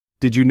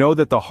Did you know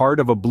that the heart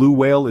of a blue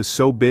whale is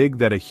so big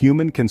that a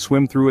human can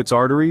swim through its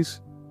arteries?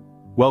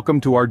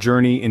 Welcome to our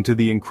journey into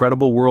the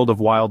incredible world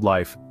of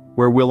wildlife,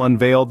 where we'll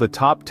unveil the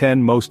top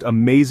 10 most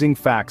amazing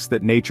facts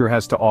that nature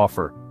has to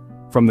offer.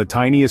 From the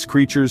tiniest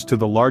creatures to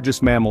the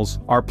largest mammals,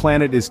 our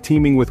planet is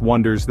teeming with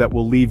wonders that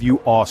will leave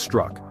you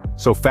awestruck.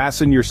 So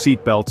fasten your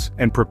seatbelts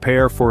and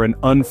prepare for an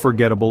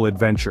unforgettable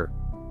adventure.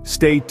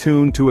 Stay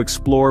tuned to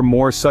explore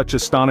more such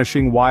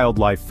astonishing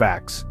wildlife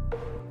facts.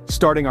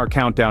 Starting our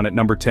countdown at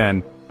number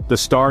 10, the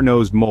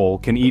star-nosed mole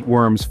can eat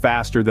worms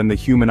faster than the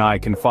human eye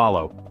can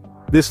follow.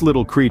 This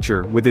little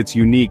creature, with its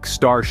unique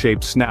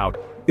star-shaped snout,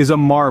 is a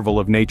marvel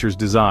of nature's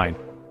design.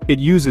 It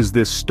uses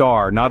this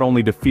star not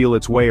only to feel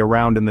its way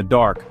around in the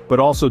dark,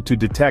 but also to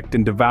detect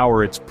and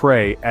devour its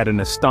prey at an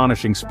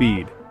astonishing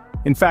speed.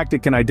 In fact,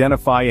 it can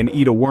identify and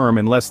eat a worm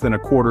in less than a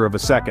quarter of a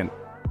second.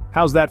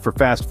 How's that for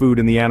fast food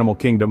in the animal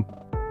kingdom?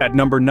 At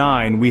number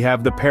 9 we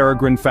have the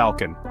peregrine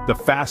falcon, the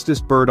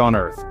fastest bird on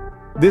Earth.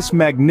 This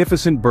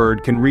magnificent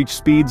bird can reach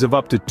speeds of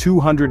up to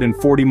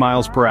 240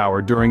 miles per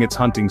hour during its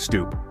hunting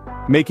stoop,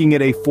 making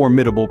it a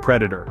formidable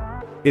predator.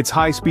 Its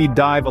high-speed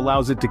dive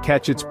allows it to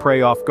catch its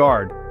prey off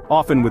guard,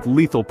 often with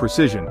lethal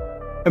precision.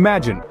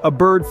 Imagine, a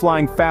bird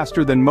flying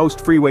faster than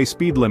most freeway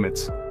speed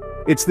limits.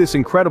 It's this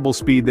incredible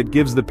speed that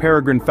gives the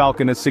peregrine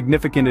falcon a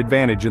significant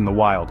advantage in the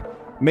wild.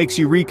 Makes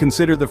you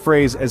reconsider the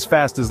phrase "as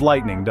fast as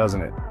lightning,"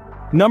 doesn't it?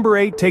 Number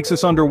 8 takes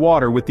us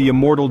underwater with the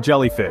immortal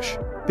jellyfish.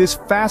 This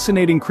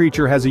fascinating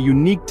creature has a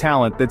unique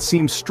talent that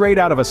seems straight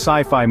out of a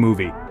sci-fi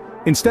movie.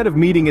 Instead of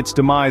meeting its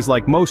demise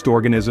like most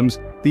organisms,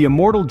 the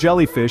immortal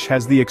jellyfish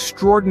has the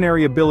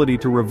extraordinary ability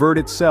to revert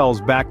its cells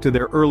back to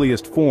their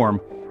earliest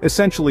form,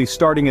 essentially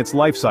starting its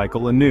life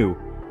cycle anew.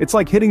 It's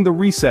like hitting the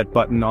reset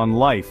button on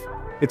life.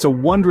 It's a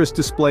wondrous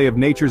display of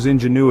nature's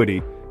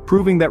ingenuity,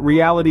 proving that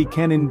reality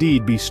can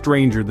indeed be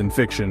stranger than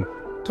fiction.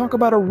 Talk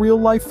about a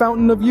real-life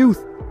fountain of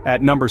youth!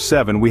 At number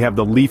 7 we have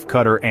the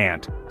leafcutter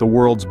ant, the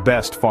world's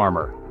best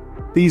farmer.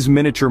 These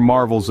miniature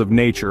marvels of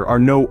nature are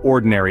no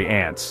ordinary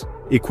ants.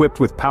 Equipped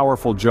with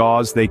powerful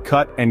jaws, they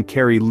cut and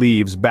carry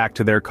leaves back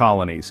to their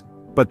colonies.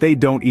 But they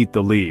don't eat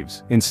the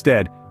leaves.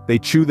 Instead, they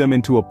chew them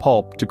into a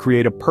pulp to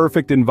create a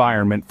perfect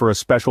environment for a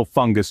special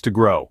fungus to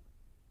grow.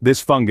 This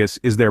fungus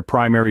is their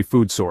primary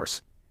food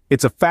source.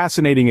 It's a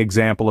fascinating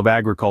example of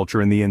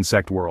agriculture in the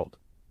insect world.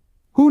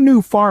 Who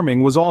knew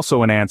farming was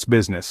also an ant's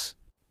business?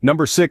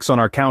 Number 6 on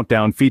our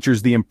countdown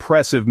features the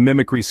impressive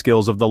mimicry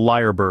skills of the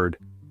lyrebird.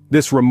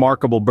 This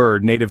remarkable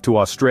bird, native to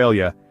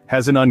Australia,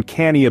 has an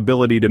uncanny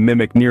ability to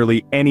mimic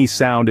nearly any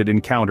sound it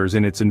encounters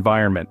in its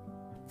environment.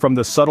 From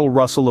the subtle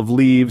rustle of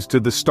leaves to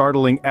the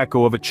startling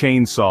echo of a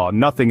chainsaw,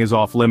 nothing is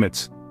off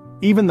limits.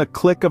 Even the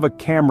click of a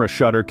camera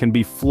shutter can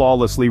be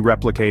flawlessly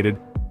replicated.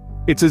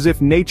 It's as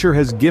if nature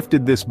has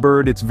gifted this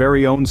bird its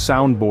very own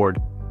soundboard.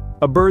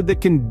 A bird that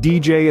can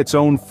DJ its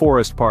own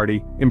forest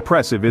party.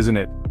 Impressive, isn't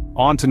it?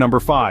 On to number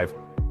 5,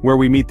 where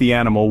we meet the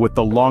animal with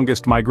the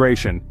longest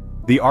migration,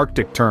 the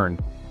Arctic tern.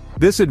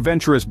 This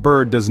adventurous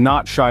bird does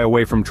not shy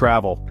away from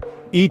travel.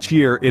 Each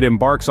year it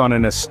embarks on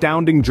an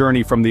astounding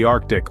journey from the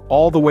Arctic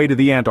all the way to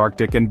the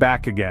Antarctic and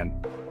back again.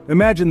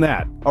 Imagine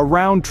that, a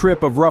round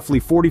trip of roughly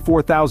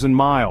 44,000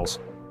 miles.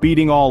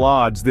 Beating all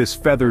odds, this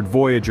feathered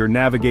voyager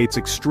navigates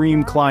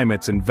extreme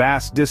climates and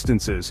vast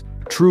distances,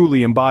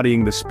 truly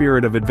embodying the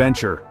spirit of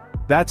adventure.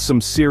 That's some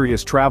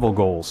serious travel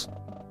goals.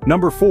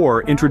 Number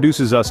 4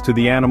 introduces us to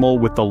the animal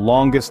with the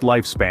longest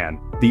lifespan,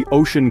 the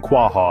ocean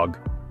quahog.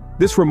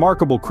 This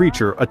remarkable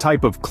creature, a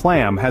type of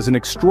clam, has an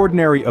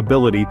extraordinary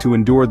ability to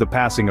endure the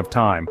passing of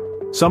time.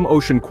 Some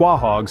ocean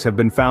quahogs have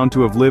been found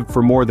to have lived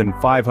for more than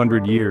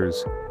 500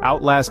 years,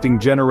 outlasting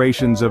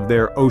generations of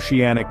their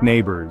oceanic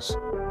neighbors.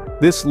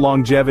 This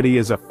longevity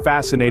is a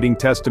fascinating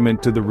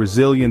testament to the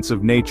resilience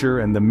of nature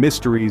and the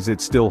mysteries it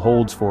still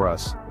holds for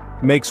us.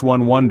 Makes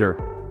one wonder,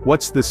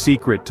 what's the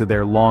secret to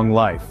their long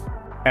life?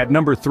 At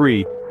number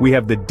 3, we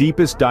have the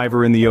deepest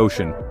diver in the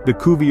ocean, the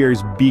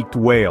Cuvier's beaked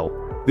whale.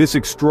 This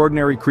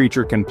extraordinary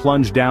creature can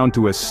plunge down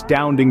to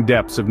astounding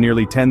depths of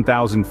nearly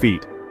 10,000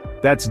 feet.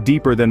 That's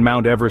deeper than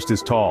Mount Everest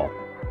is tall.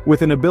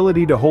 With an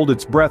ability to hold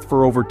its breath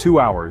for over 2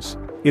 hours,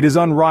 it is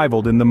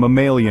unrivaled in the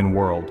mammalian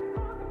world.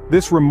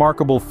 This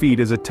remarkable feat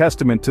is a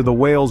testament to the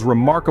whale's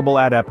remarkable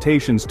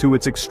adaptations to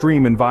its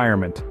extreme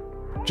environment.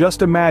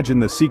 Just imagine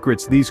the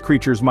secrets these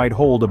creatures might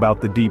hold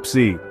about the deep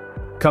sea.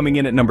 Coming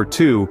in at number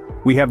 2,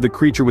 we have the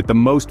creature with the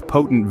most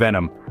potent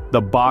venom, the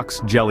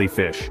box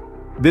jellyfish.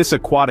 This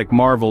aquatic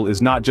marvel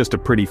is not just a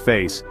pretty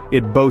face,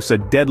 it boasts a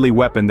deadly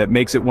weapon that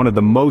makes it one of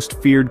the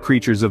most feared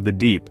creatures of the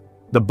deep.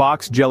 The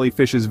box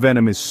jellyfish's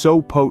venom is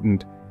so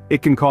potent,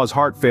 it can cause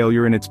heart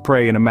failure in its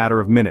prey in a matter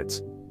of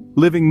minutes.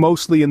 Living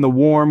mostly in the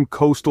warm,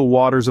 coastal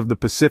waters of the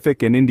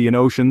Pacific and Indian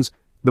Oceans,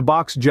 the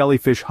box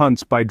jellyfish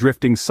hunts by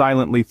drifting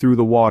silently through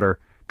the water,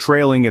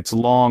 trailing its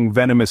long,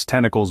 venomous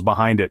tentacles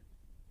behind it.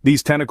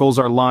 These tentacles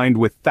are lined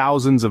with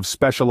thousands of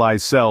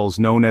specialized cells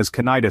known as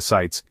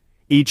cnidocytes,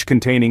 each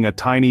containing a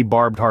tiny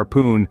barbed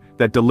harpoon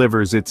that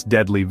delivers its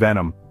deadly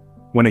venom.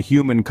 When a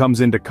human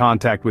comes into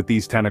contact with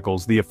these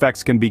tentacles, the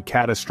effects can be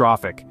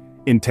catastrophic.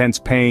 Intense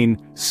pain,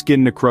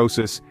 skin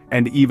necrosis,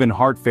 and even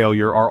heart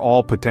failure are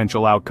all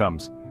potential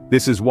outcomes.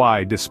 This is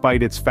why,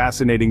 despite its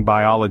fascinating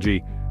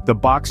biology, the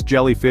box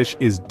jellyfish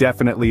is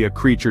definitely a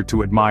creature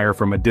to admire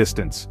from a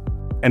distance.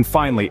 And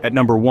finally, at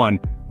number 1,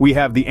 we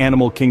have the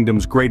animal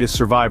kingdom's greatest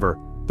survivor,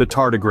 the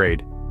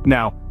tardigrade.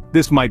 Now,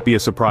 this might be a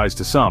surprise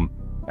to some.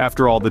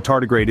 After all, the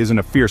tardigrade isn't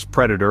a fierce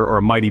predator or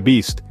a mighty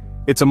beast.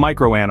 It's a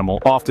microanimal,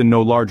 often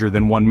no larger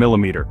than 1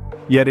 millimeter.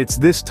 Yet it's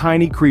this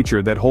tiny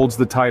creature that holds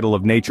the title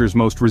of nature's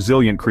most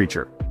resilient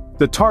creature.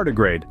 The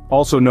tardigrade,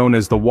 also known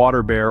as the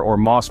water bear or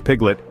moss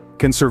piglet,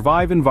 can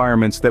survive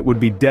environments that would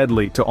be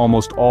deadly to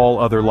almost all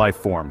other life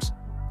forms.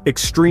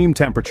 Extreme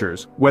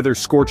temperatures, whether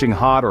scorching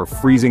hot or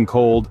freezing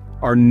cold,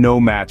 are no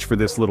match for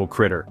this little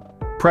critter.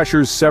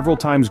 Pressures several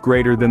times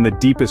greater than the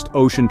deepest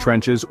ocean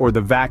trenches or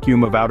the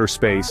vacuum of outer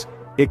space,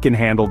 it can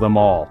handle them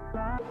all.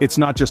 It's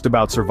not just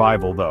about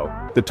survival though.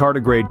 The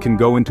tardigrade can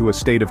go into a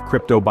state of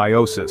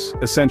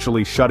cryptobiosis,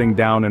 essentially shutting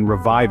down and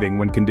reviving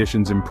when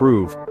conditions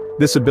improve.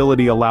 This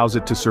ability allows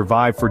it to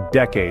survive for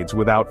decades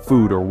without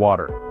food or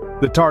water.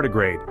 The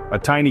tardigrade, a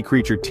tiny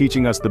creature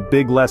teaching us the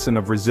big lesson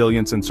of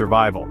resilience and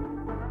survival.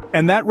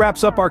 And that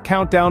wraps up our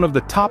countdown of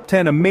the top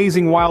 10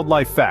 amazing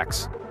wildlife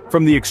facts.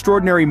 From the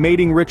extraordinary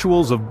mating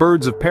rituals of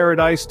birds of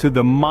paradise to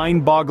the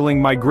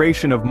mind-boggling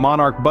migration of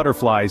monarch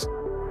butterflies,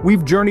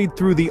 we've journeyed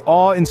through the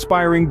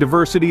awe-inspiring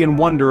diversity and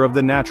wonder of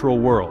the natural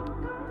world.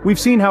 We've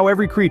seen how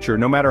every creature,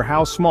 no matter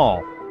how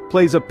small,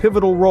 plays a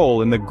pivotal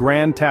role in the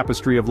grand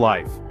tapestry of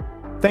life.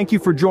 Thank you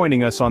for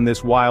joining us on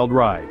this wild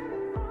ride.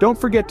 Don't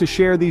forget to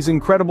share these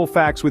incredible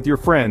facts with your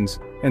friends,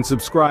 and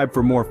subscribe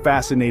for more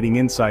fascinating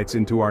insights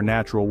into our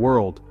natural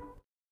world.